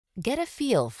Get a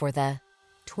feel for the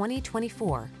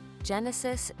 2024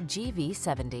 Genesis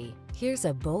GV70. Here's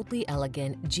a boldly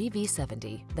elegant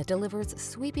GV70 that delivers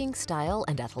sweeping style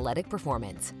and athletic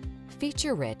performance.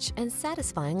 Feature-rich and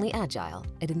satisfyingly agile,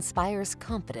 it inspires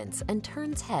confidence and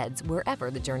turns heads wherever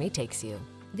the journey takes you.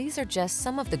 These are just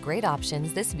some of the great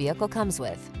options this vehicle comes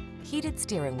with: heated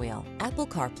steering wheel, Apple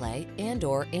CarPlay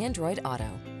and/or Android Auto,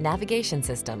 navigation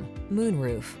system,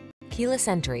 moonroof, keyless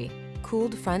entry,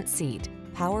 cooled front seat,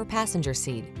 power passenger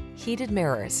seat, heated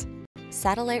mirrors,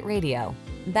 satellite radio,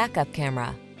 backup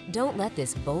camera. Don't let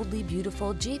this boldly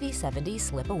beautiful GV70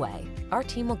 slip away. Our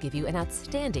team will give you an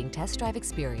outstanding test drive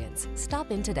experience.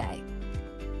 Stop in today.